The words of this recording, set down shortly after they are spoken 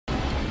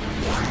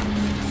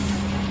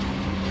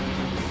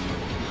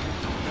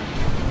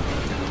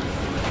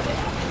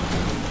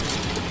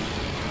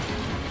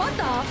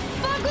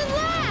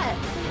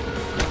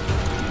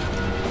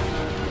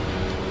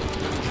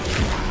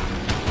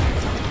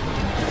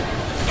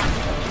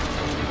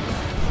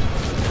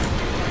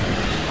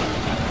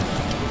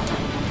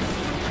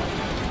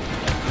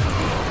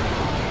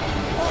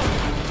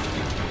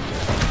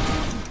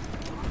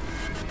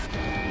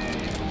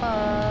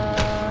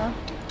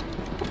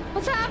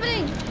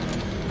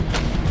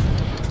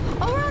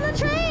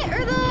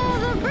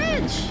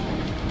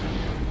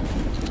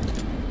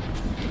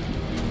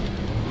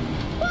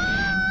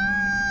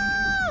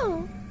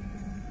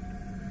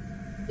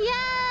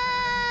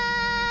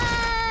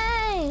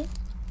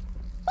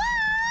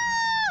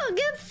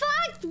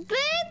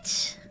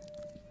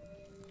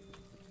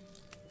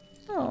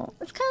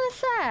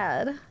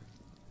bad.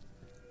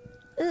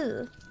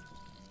 Ew.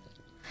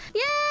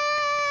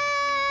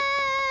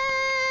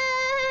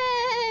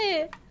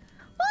 Yay!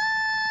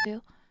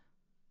 Woo!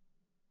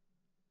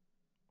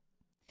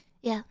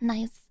 Yeah,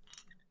 nice.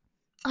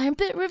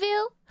 Armpit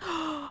review?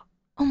 Oh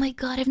my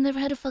god, I've never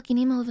had a fucking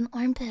emo of an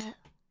armpit.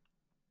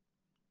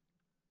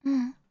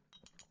 Hmm.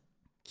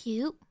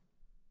 Cute.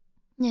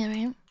 Yeah,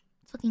 right?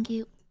 Fucking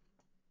cute.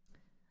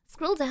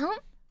 Scroll down?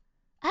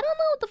 I don't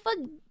know what the fuck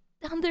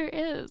down there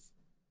is.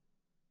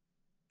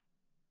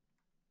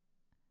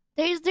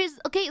 There's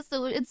okay,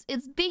 so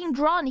it's being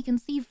drawn, you can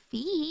see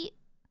feet.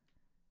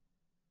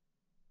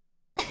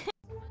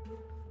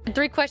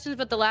 3 questions,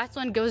 but the last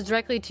one goes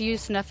directly to you,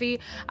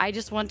 Snuffy. I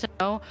just want to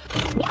know,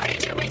 why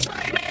did you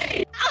betray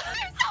me?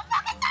 I'm so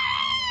fucking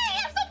sorry!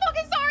 I'm so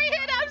fucking sorry,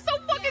 Hannah! I'm so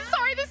fucking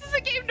sorry! This is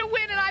a game to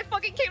win and I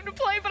fucking came to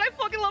play, but I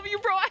fucking love you,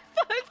 bro. I'm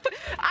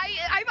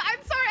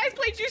sorry I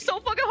played you so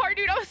fucking hard,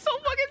 dude. I'm so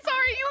fucking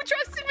sorry. You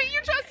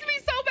trusted me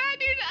so bad,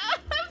 dude.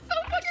 I'm so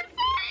fucking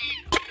sorry!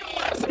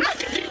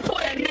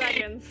 10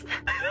 seconds.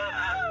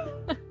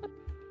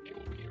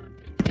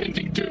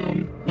 Ending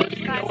doom. Whether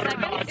you know it or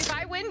not. If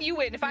I win, you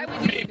win. If I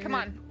win, you win. Come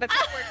on. That's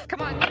how it works.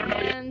 Come on.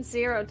 And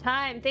 0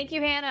 time. Thank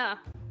you, Hannah.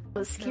 That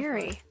was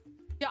scary.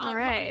 Yeah, all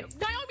right.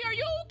 Naomi, are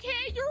you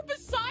okay? You're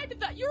beside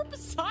them. You're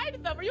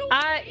beside them. Are you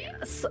okay?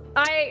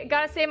 I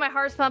gotta say my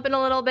heart's pumping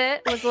a little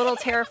bit. Was a little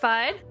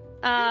terrified.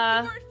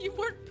 You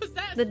weren't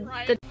possessed,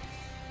 right?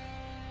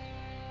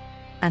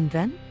 And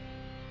then?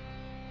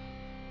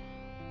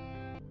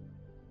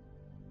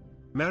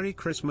 Merry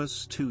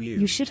Christmas to you.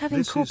 You should have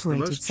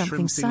incorporated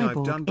something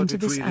cyborg into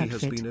this outfit.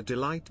 Has been a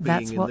delight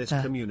That's being what in this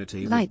the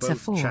community lights with are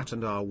both for. chat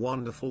and our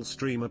wonderful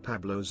streamer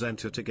Pablo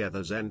Zenta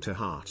together Zenta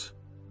Heart.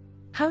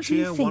 How do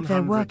you Cheer think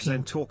they're 100 working?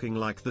 Zen talking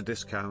like the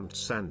discount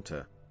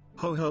Santa.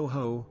 Ho ho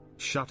ho,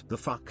 shut the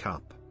fuck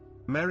up.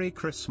 Merry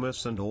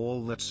Christmas and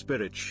all that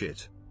spirit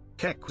shit.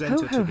 Kek Ho Zenta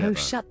ho ho, together.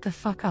 shut the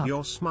fuck up.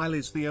 Your smile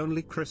is the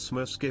only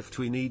Christmas gift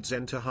we need.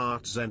 Zenta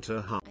Heart,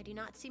 Zenta Heart. I do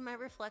not see my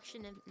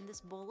reflection in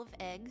this bowl of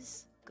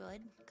eggs.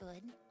 Good,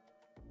 good.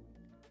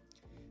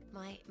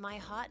 My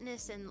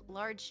hotness and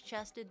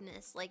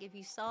large-chestedness, like if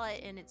you saw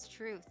it in its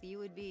truth, you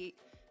would be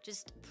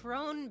just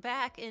thrown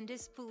back in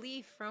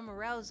disbelief from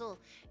arousal.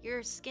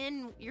 Your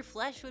skin, your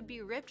flesh would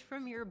be ripped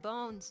from your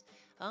bones.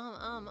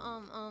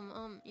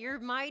 Your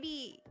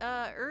mighty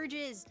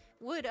urges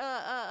would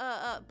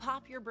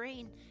pop your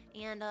brain,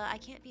 and I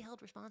can't be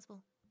held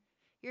responsible.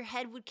 Your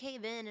head would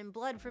cave in and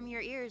blood from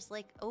your ears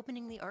like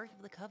opening the Ark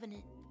of the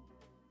Covenant.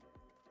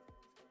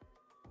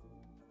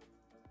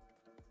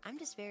 I'm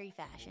just very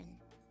fashion.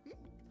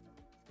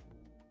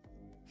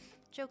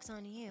 Joke's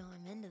on you,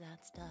 I'm into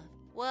that stuff.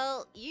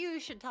 Well,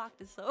 you should talk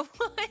to someone.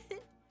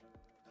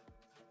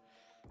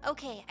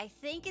 Okay, I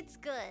think it's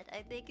good.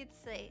 I think it's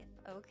safe.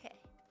 Okay.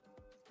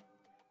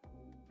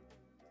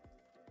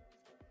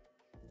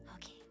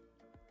 Okay.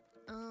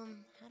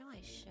 How do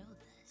I show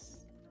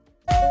this?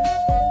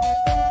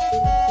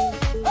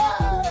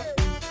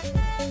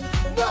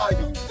 No,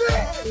 you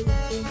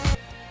didn't!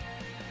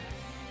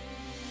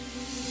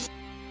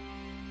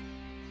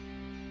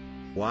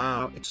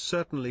 Wow, it's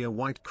certainly a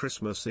white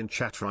Christmas in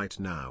chat right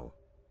now.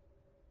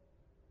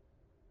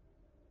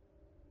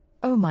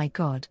 Oh my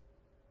god.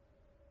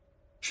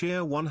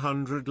 Cheer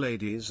 100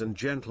 ladies and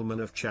gentlemen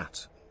of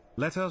chat.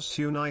 Let us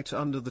unite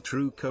under the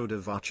true code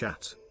of our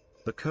chat.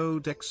 The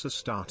Codex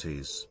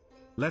Astartes.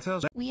 Let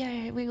us...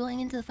 We're going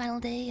into the final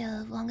day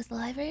of Longest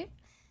Aliver,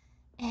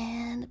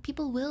 and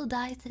people will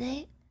die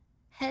today.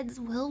 Heads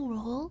will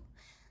roll.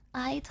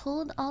 I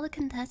told all the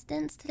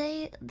contestants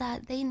today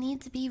that they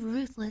need to be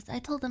ruthless. I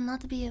told them not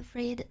to be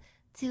afraid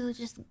to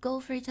just go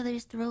for each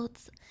other's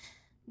throats.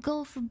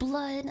 Go for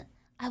blood.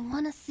 I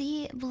want to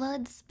see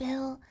blood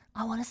spill.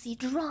 I want to see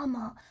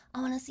drama.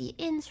 I want to see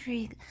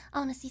intrigue. I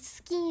want to see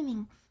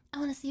scheming. I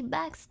want to see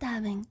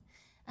backstabbing.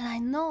 And I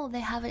know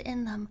they have it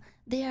in them.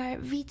 They are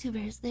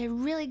VTubers. They're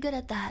really good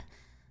at that.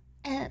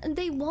 And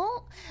they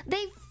won't.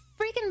 They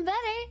freaking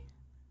better.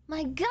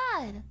 My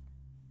god.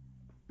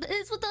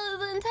 It's what the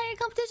entire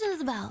competition is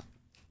about.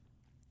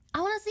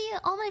 I want to see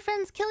all my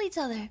friends kill each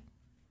other.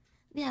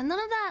 Yeah, none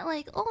of that,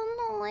 like,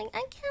 oh no, like,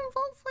 I can't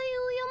vote for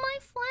you, you're my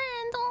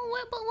friend.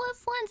 Oh, but we're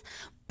friends.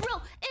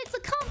 Bro, it's a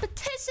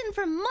competition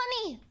for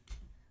money.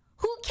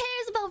 Who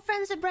cares about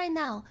friendship right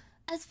now?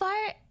 As far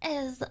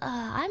as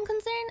I'm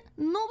concerned,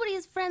 nobody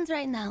is friends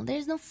right now.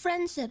 There's no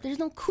friendship. There's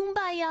no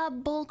kumbaya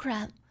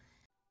bullcrap.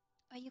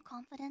 Are you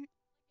confident?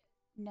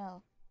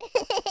 No. Oh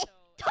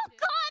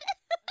god!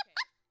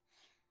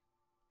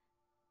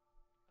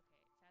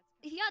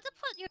 You have to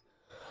put your...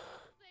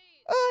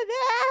 Oh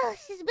no!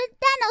 She's been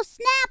Thanos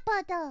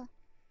snapper though!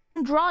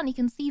 Drawn, you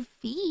can see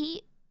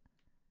feet.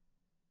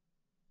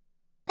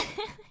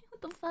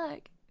 What the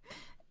fuck?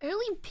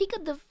 Early peek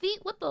at the feet?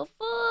 What the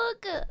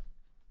fuck?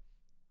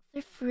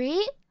 They're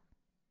free?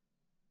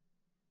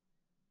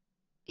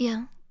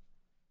 Yeah.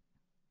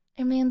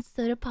 I mean,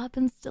 soda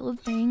poppin's still a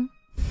thing.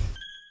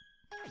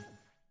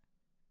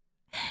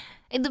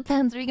 It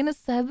depends. Are you gonna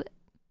sub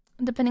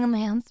depending on the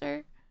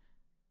answer?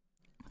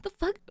 What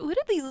the fuck? What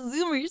are these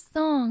Zoomer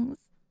songs?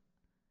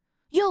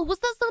 Yo, what's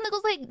that song that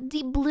goes like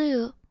Deep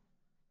Blue?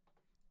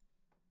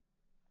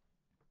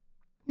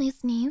 Nice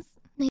sneeze.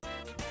 Nice.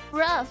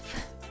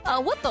 Rough.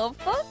 What the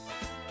fuck?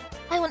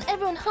 I want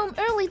everyone home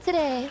early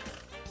today.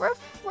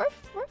 Ruff,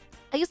 ruff, ruff.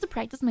 I used to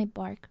practice my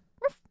bark.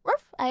 Ruff,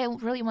 ruff. I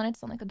really wanted to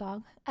sound like a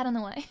dog. I don't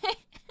know why.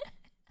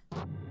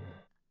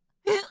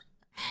 Is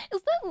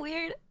that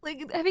weird?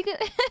 Like, have you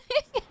guys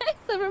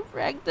ever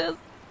practiced?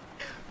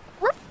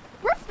 Ruff,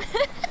 ruff.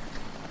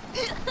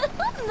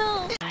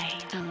 No.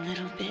 Right, a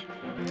little bit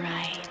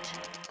right.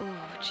 Ooh,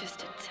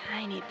 just a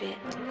tiny bit.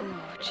 Ooh,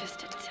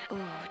 just a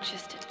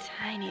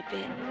tiny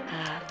bit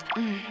up.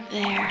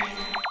 There.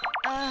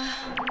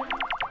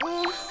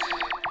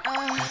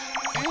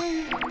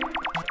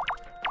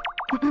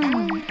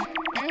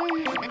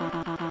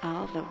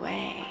 All the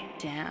way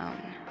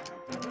down.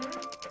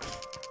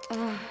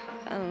 Oh,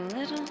 a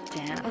little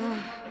down. Oh,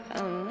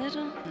 a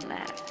little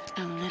left.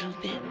 A little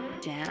bit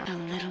down. A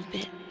little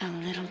bit. A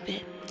little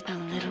bit. A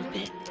little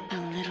bit. A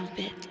little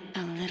bit.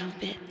 A little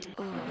bit.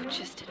 Oh,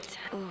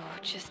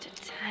 just a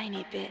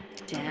tiny bit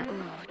down.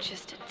 Oh,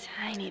 just a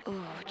tiny.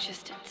 Oh,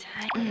 just a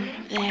tiny.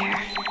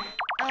 There.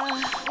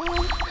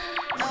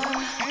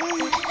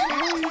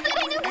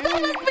 Sitting is so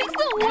much makes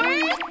it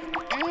worse.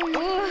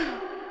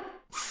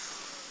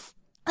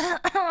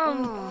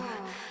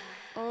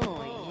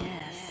 Oh,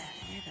 yes.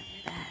 You're the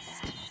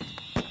best.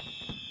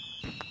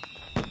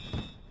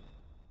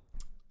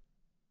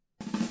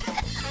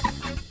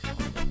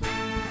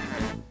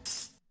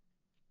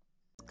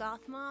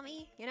 Goth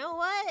mommy? You know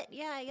what?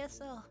 Yeah, I guess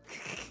so.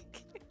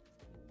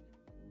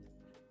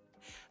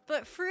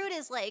 But fruit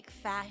is like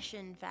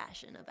fashion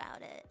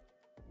about it.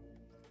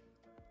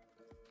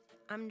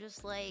 I'm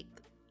just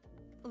like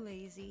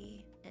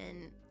lazy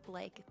and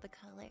like the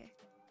color.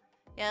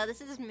 Yeah, this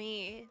is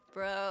me,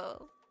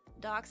 bro.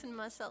 Doxing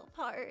myself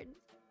hard.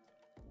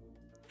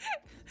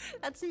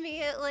 That's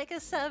me at like a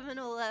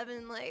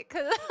 7-Eleven, like.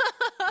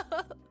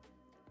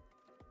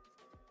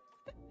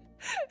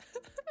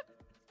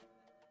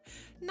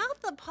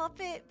 Not the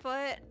puppet,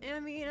 but I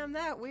mean, I'm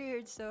that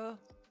weird, so.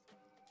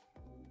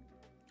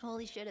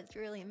 Holy shit, it's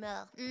really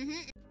Mel.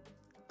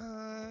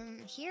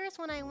 Here's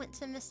when I went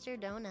to Mr.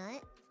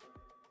 Donut.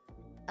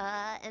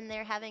 And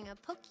they're having a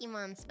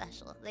Pokemon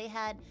special. They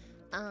had,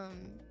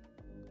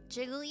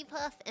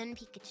 Jigglypuff and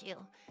Pikachu.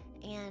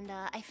 And,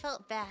 I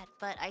felt bad,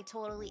 but I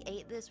totally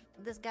ate this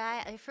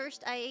guy.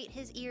 First, I ate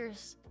his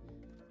ears,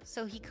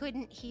 so he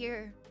couldn't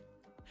hear.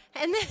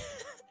 And then,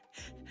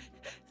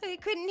 so he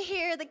couldn't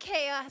hear the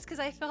chaos, because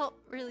I felt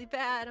really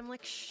bad. I'm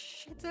like,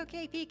 shh, it's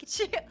okay,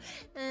 Pikachu.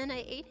 And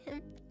I ate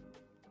him.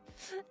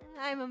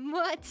 I'm a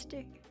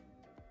monster.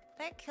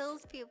 That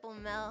kills people,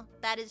 Mel.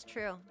 That is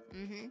true.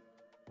 And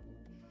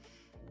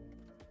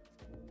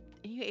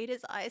you ate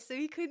his eyes so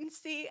he couldn't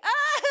see.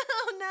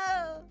 Oh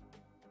no!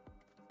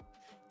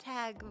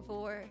 Tag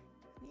vor.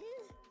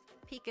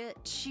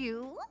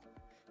 Pikachu?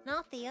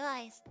 Not the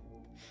eyes.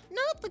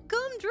 Not the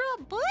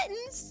gumdrop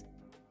buttons!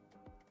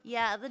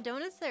 Yeah, the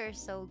donuts there are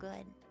so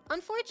good.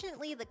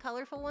 Unfortunately, the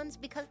colorful ones,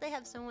 because they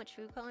have so much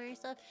food coloring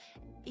stuff,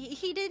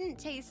 he didn't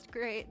taste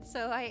great,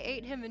 so I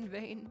ate him in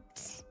vain.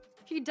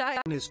 He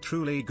died. Is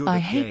truly good I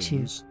at hate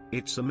games.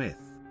 It's a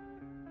myth.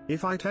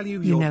 If I tell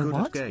you You you're know good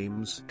what? at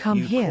games, Come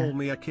you here. call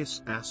me a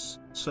kiss ass,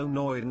 so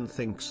no I didn't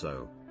think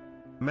so.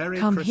 Merry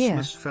Come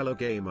Christmas, here. fellow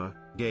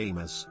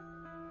gamers.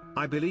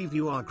 I believe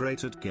you are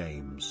great at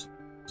games.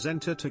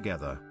 Zenter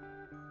together.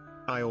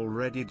 I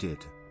already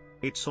did.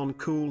 It's on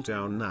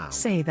cooldown now.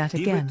 Say that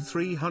Give again. it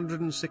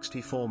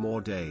 364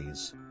 more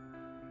days.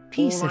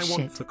 Piece All of I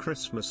want shit. for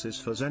Christmas is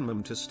for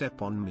Zenmum to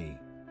step on me.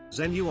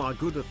 Zen, you are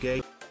good at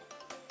games.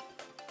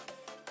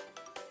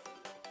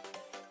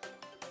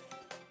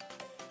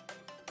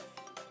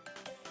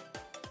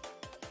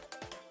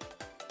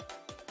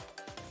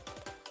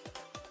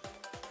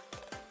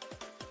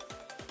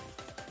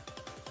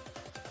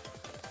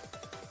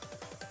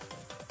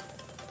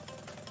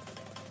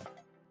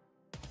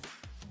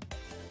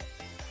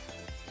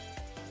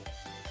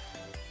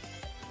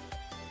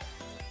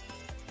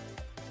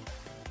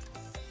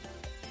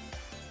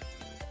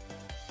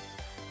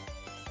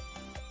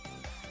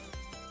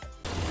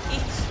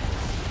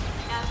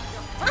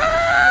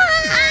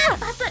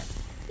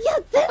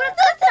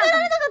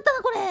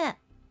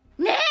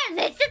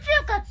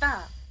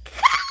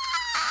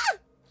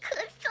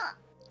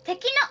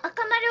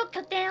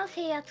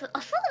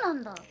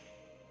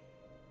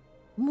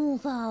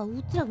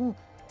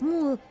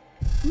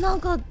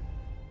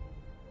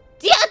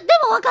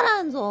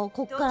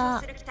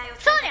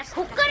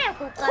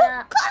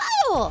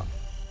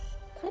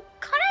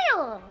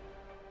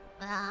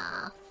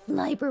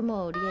 Sniper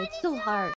mode. Yeah, it's so hard.